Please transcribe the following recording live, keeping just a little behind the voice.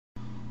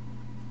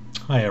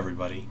Hi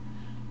everybody.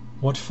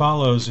 What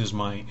follows is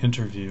my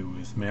interview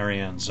with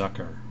Maryann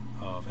Zucker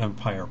of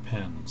Empire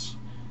Pens.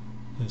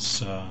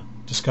 This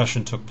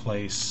discussion took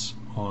place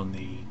on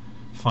the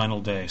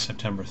final day,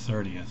 September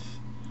 30th,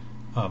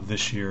 of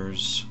this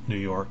year's New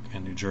York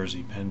and New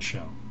Jersey Pen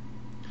Show.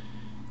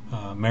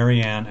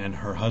 Maryann and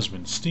her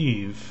husband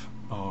Steve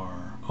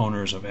are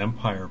owners of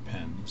Empire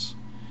Pens,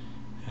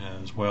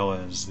 as well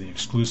as the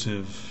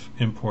exclusive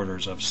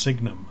importers of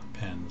Signum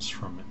pens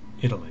from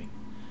Italy,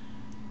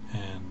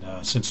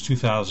 and since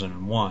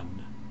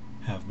 2001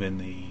 have been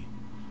the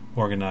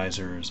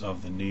organizers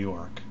of the New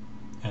York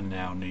and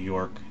now New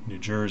York, New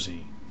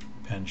Jersey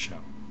Pen Show.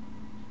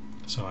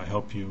 So I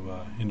hope you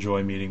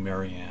enjoy meeting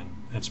Maryann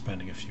and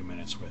spending a few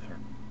minutes with her.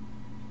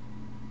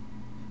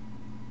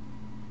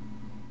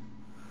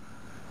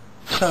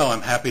 So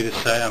I'm happy to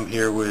say I'm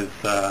here with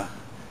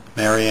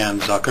Maryann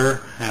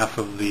Zucker, half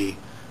of the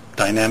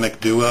dynamic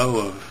duo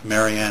of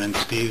Maryann and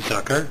Steve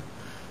Zucker,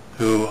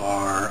 who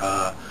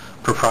are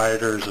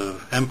proprietors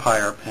of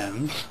Empire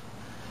Pens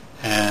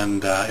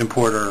and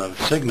importer of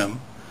Signum.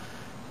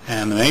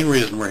 And the main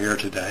reason we're here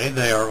today,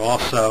 they are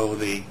also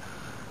the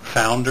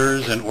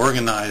founders and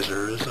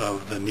organizers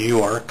of the New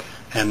York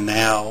and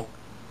now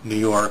New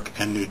York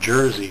and New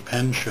Jersey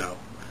Pen Show.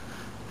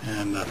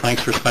 And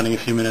thanks for spending a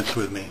few minutes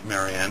with me,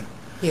 Maryann.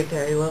 You're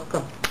very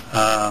welcome.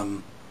 I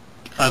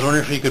was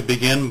wondering if you could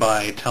begin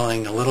by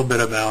telling a little bit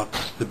about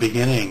the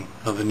beginning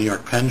of the New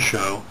York Pen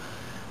Show,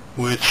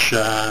 which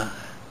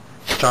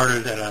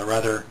started at a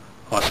rather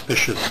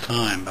auspicious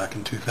time back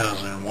in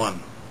 2001.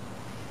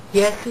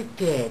 Yes, it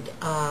did.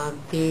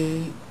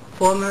 The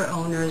former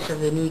owners of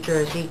the New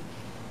Jersey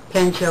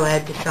Pen Show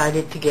had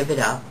decided to give it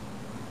up,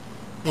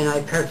 and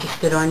I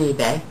purchased it on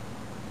eBay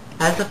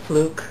as a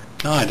fluke.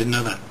 Oh, I didn't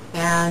know that.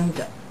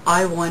 And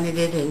I wanted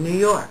it in New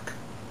York.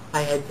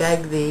 I had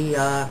begged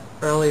the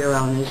earlier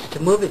owners to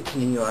move it to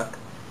New York,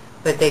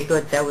 but they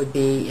thought that would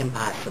be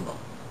impossible.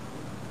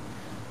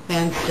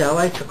 And so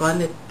I took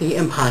on the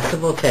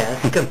impossible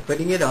task of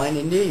putting it on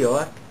in New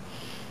York,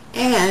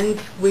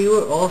 and we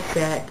were all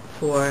set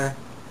for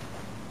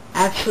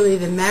actually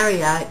the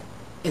Marriott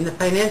in the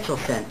financial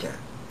center.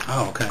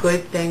 Oh, okay.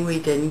 Good thing we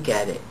didn't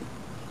get it.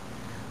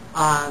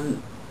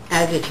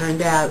 As it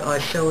turned out,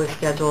 our show was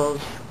scheduled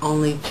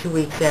only 2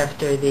 weeks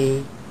after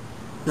the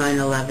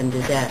 9/11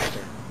 disaster.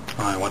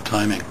 Oh, what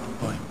timing,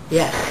 boy.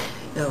 Yes,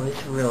 that was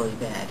really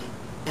bad.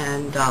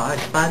 And our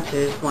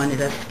sponsors wanted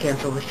us to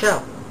cancel the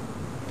show,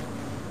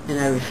 and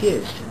I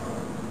refused.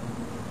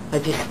 I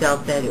just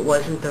felt that it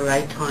wasn't the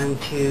right time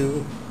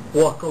to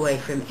walk away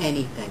from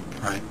anything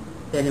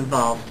that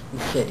involved the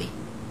city.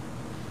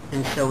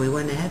 And so we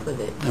went ahead with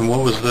it. And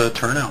what was the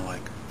turnout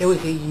like? It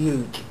was a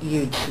huge,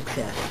 huge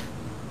success.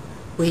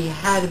 We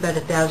had about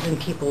 1,000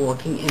 people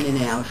walking in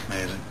and out.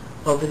 Amazing.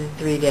 Over the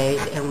 3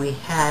 days, and we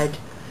had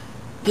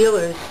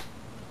dealers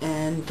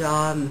and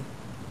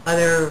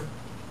other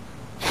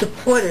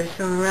supporters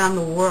from around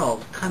the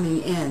world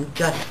coming in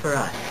just for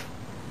us,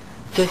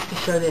 just to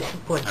show their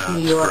support to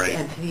New York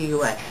and to the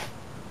U.S.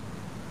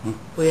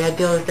 We had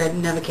dealers that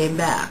never came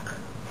back,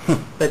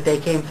 but they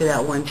came for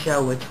that one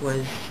show, which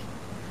was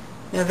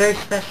very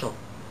special.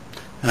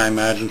 And I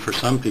imagine for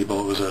some people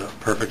it was a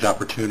perfect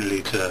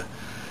opportunity to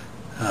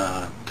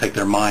take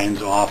their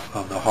minds off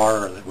of the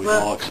horror that we've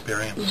all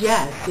experienced.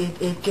 Yes,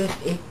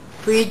 it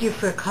freed you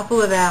for a couple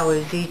of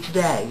hours each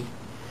day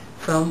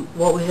from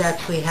what was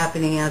actually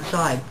happening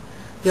outside.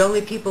 The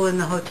only people in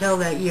the hotel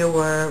that year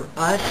were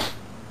us,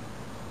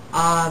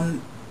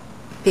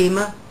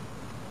 FEMA,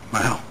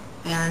 wow,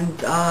 and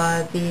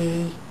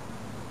the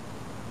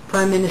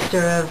Prime Minister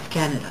of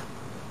Canada.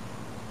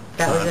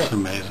 That was that's it.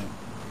 Amazing.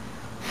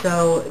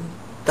 So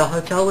the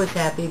hotel was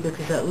happy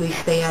because at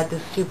least they had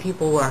those two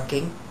people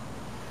working.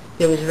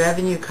 There was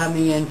revenue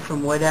coming in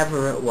from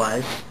whatever it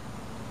was,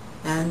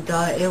 and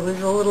it was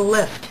a little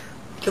lift.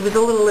 It was a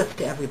little lift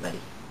to everybody.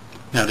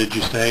 Now, did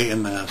you stay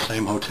in the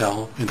same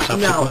hotel in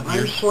subsequent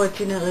years? No,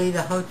 unfortunately,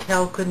 the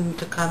hotel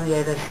couldn't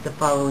accommodate us the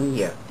following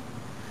year.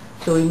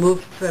 So we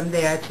moved from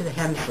there to the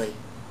Hemsley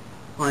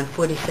on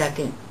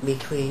 42nd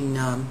between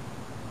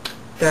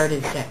 3rd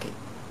and 2nd,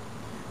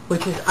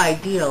 which was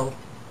ideal,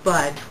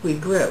 but we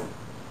grew.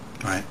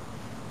 Right.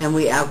 And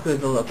we outgrew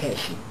the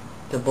location.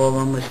 The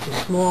ballroom was too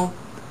small,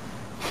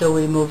 so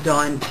we moved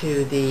on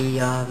to the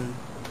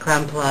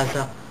Crown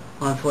Plaza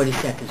on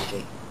 42nd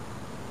Street,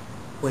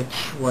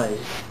 which was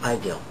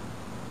ideal.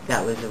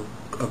 That was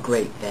a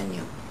great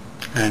venue.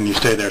 And you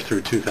stayed there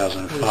through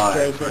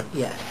 2005, right?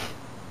 Yes.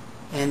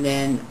 And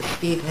then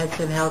Steve had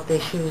some health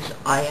issues,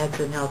 I had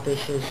some health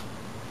issues,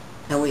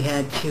 and we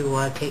had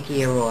to take a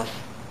year off.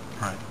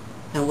 Right.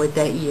 And with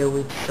that year,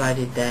 we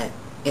decided that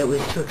it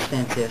was too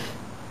expensive,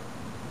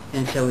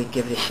 and so we'd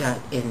give it a shot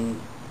in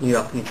New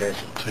York, New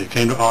Jersey. So you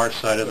came to our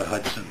side of the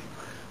Hudson.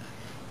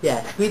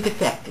 Yes, we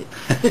defected.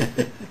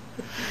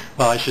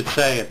 Well, I should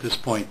say at this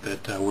point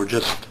that we're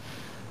just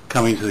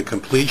coming to the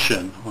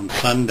completion on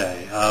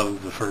Sunday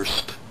of the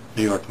first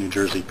New York, New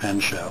Jersey Pen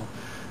Show.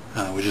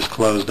 We just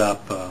closed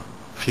up a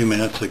few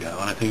minutes ago,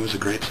 and I think it was a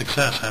great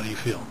success. How do you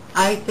feel?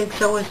 I think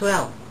so as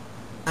well.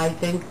 I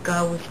think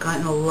we've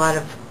gotten a lot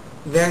of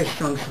very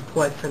strong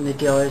support from the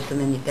dealers, the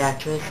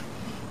manufacturers,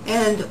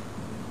 and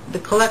the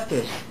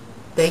collectors.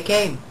 They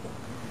came.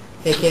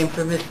 They came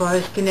from as far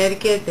as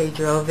Connecticut. They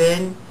drove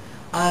in.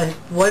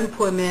 One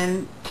poor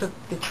man took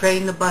the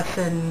train, the bus,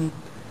 and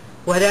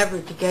whatever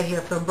to get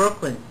here from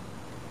Brooklyn.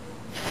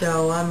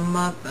 So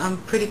I'm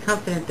pretty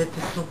confident that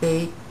this will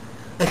be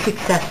a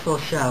successful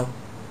show.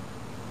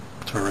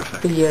 Terrific.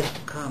 For years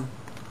to come.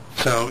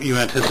 So you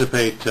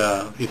anticipate,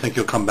 you think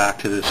you'll come back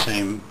to the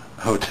same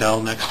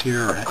hotel next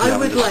year, or you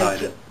haven't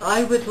decided?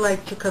 I would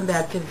like to come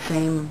back to the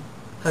same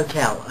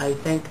hotel. I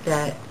think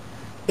that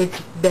it's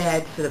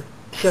bad for the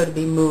show to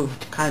be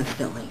moved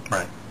constantly.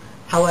 Right.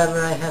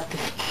 However,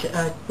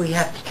 we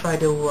have to try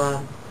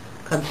to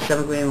come to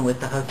some agreement with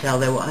the hotel.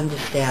 They were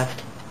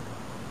understaffed,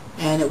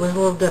 and it was a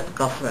little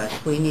difficult for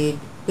us. We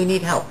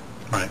need help.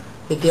 Right.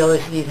 The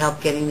dealers need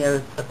help getting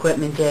their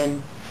equipment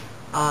in.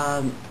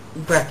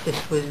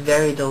 Breakfast was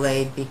very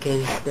delayed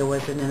because there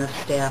wasn't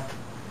enough staff,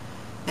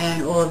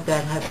 and all of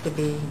that has to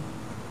be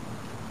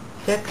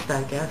fixed,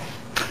 I guess.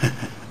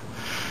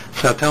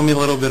 So tell me a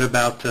little bit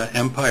about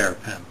Empire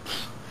Pens.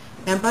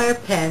 Empire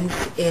Pens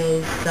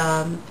is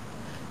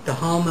the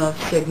home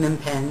of Signum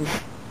Pens.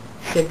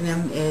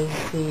 Signum is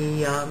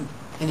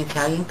an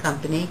Italian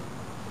company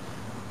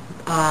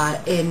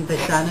in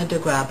Bassano di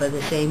Grappa,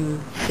 the same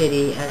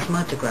city as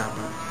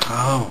Montegrappa.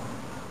 Oh.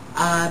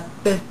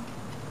 But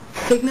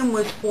Signum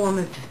was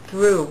formed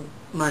through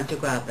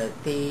Montegrappa.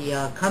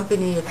 The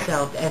company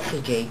itself,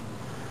 SG,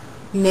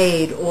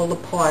 made all the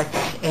parts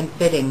and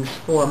fittings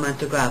for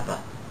Montegrappa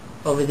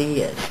over the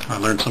years. I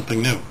learned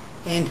something new.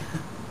 And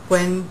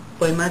when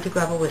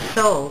Montegrappa was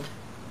sold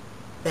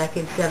back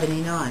in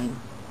 '79,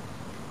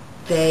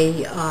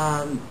 they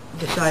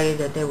decided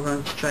that they were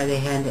going to try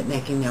their hand at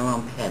making their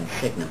own pens,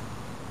 Signum.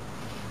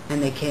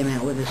 And they came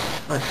out with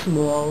a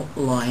small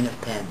line of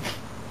pens.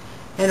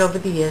 And over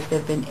the years,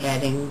 they've been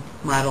adding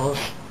models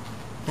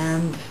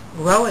and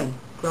growing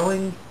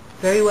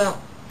very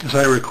well. As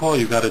I recall,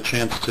 you got a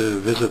chance to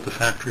visit the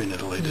factory in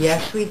Italy, didn't you?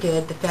 Yes, we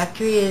did. The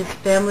factory is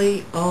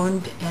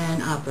family-owned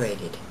and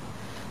operated.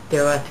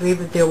 There were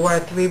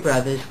three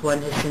brothers.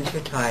 One has since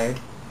retired,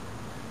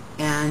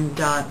 and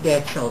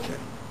their children.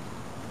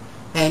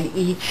 And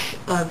each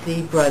of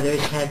the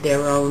brothers had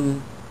their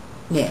own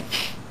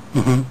niche.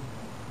 Mm-hmm.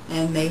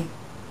 And they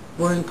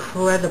were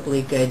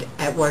incredibly good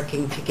at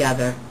working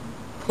together,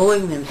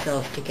 pulling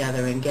themselves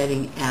together and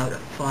getting out a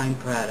fine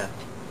product.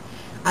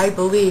 I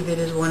believe it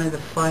is one of the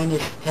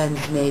finest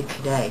pens made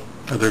today.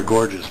 Oh, they're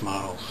gorgeous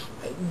models.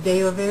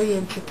 They are very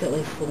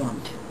intricately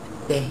formed.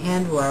 They're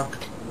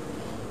hand-worked,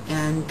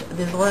 and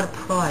there's a lot of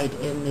pride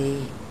in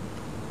the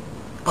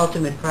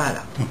ultimate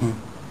product. Mm-hmm.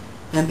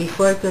 And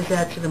before it goes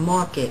out to the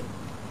market,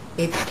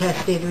 it's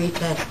tested,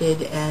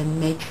 retested, and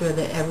made sure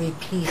that every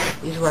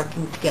piece is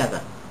working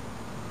together.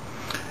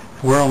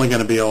 We're only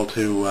going to be able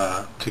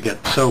to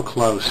get so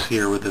close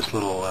here with this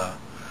little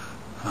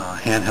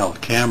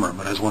handheld camera,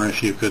 but I was wondering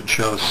if you could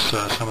show us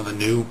some of the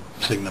new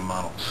Signum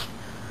models.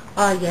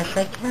 Yes,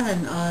 I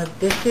can.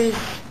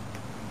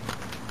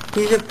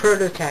 These are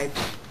prototypes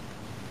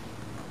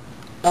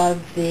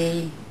of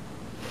the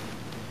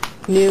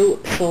new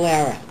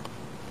Solara.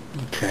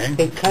 Okay.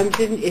 It's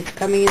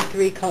coming in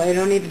 3 colors. I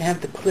don't even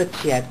have the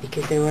clips yet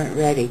because they weren't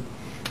ready.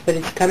 But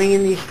it's coming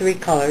in these 3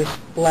 colors,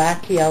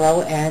 black,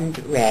 yellow, and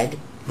red.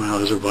 Wow,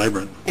 those are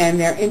vibrant. And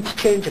they're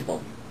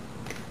interchangeable.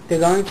 They're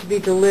going to be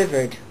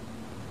delivered.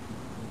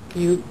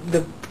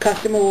 The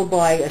customer will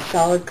buy a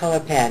solid color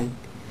pen,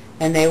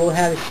 and they will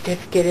have a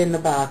certificate in the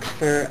box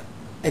for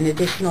an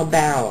additional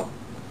barrel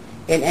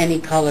in any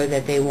color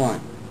that they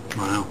want.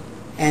 Wow.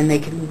 And they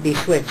can be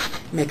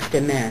switched, mixed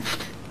and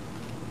matched.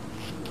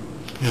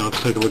 Yeah,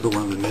 let's take a look at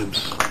one of the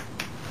nibs.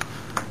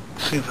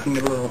 See if I can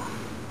get a little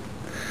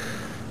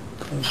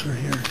closer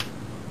here.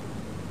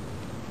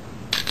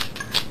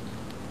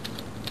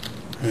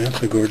 Yeah,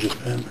 that's a gorgeous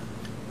pen.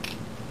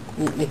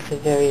 It makes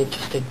it very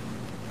interesting.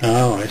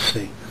 Oh, I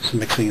see. It's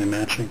mixing and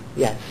matching.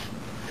 Yes.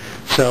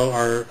 So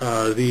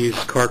are these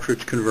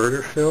cartridge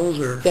converter fills,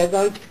 or? They're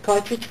going to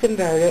cartridge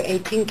converter,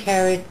 18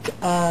 karat,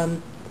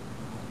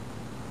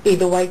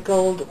 either white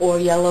gold or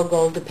yellow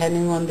gold,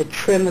 depending on the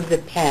trim of the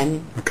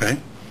pen. Okay.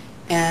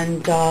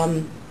 And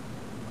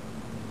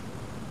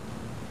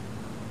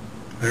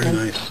very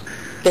nice.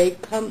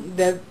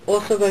 They're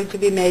also going to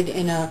be made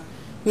in a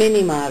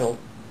mini model.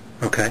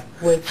 Okay.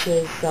 Which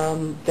is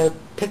the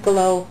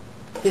Piccolo.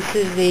 This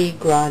is the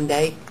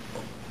Grande,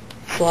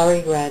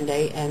 Solari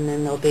Grande, and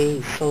then there'll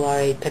be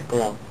Solari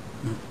Piccolo.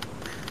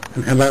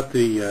 And how about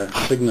the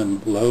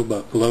Signum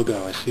logo?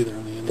 I see there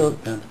on the end of the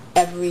pen.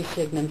 Every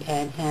Signum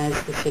pen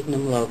has the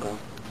Signum logo.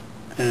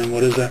 And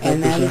what does that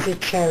represent? And that is a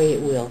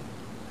chariot wheel.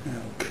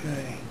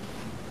 Okay.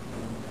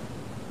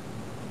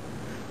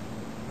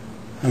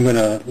 I'm going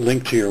to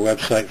link to your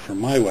website from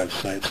my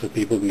website so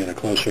people can get a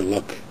closer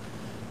look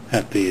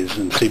at these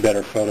and see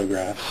better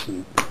photographs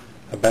and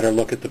a better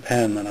look at the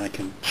pen than I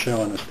can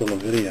show in this little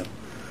video.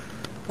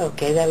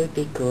 Okay, that would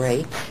be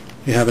great.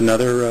 You have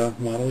another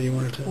model you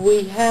wanted to?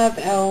 We have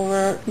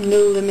our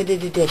new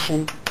limited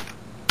edition,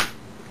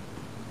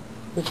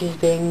 which is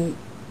being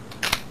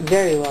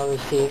very well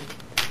received,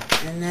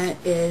 and that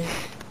is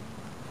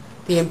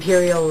the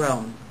Imperial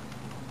Rome.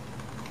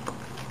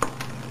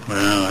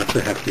 Wow, that's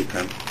a hefty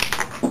pen.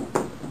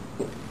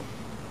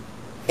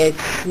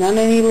 It's not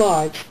any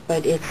large,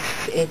 but it's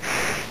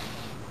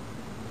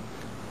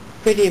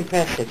pretty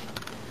impressive.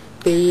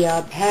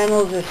 The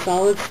panels are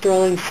solid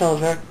sterling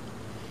silver,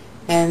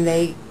 and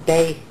they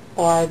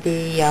are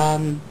the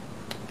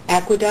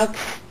aqueducts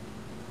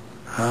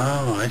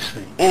Oh, I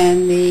see.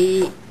 and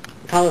the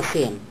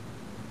Colosseum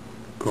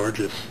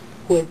Gorgeous.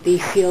 with the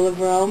Seal of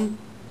Rome,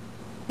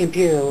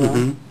 Imperial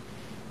Rome,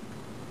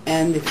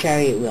 and the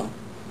chariot wheel.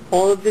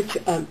 All of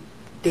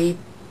the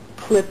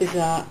clip is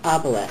an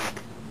obelisk.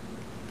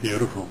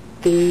 Beautiful.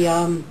 The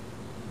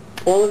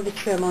all of the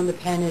trim on the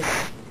pen is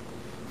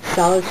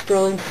solid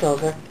sterling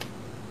silver.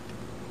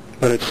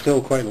 But it's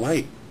still quite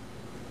light.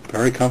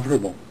 Very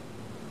comfortable.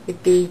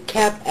 The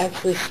cap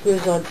actually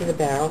screws onto the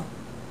barrel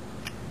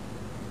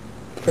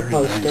for Very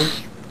posting.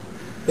 nice.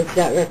 It's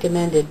not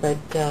recommended, but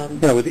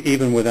Yeah,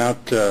 even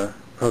without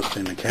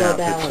posting the cap,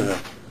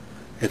 balanced.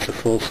 it's a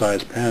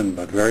full-size pen,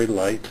 but very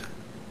light.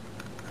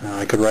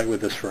 I could write with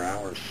this for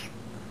hours.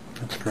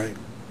 That's great.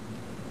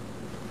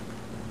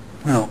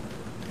 Well,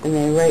 and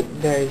they write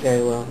very,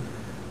 very well.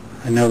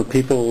 I know the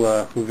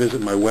people who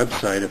visit my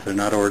website, if they're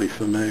not already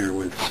familiar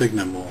with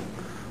Signum, will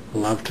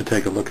love to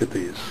take a look at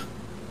these.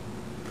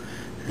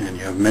 And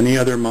you have many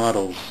other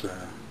models.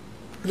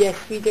 Yes,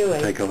 we do.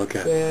 Take a look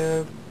at.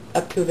 We're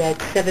up to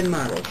about 7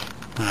 models.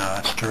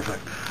 That's terrific.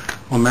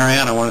 Well,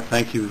 Maryann, I want to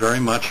thank you very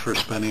much for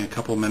spending a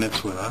couple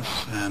minutes with us,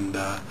 and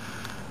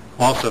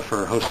also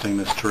for hosting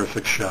this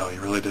terrific show.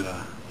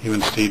 You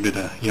and Steve did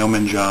a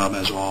yeoman job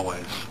as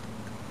always.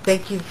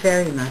 Thank you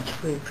very much.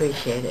 We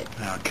appreciate it.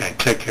 Okay,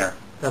 take care.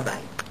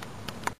 Bye-bye.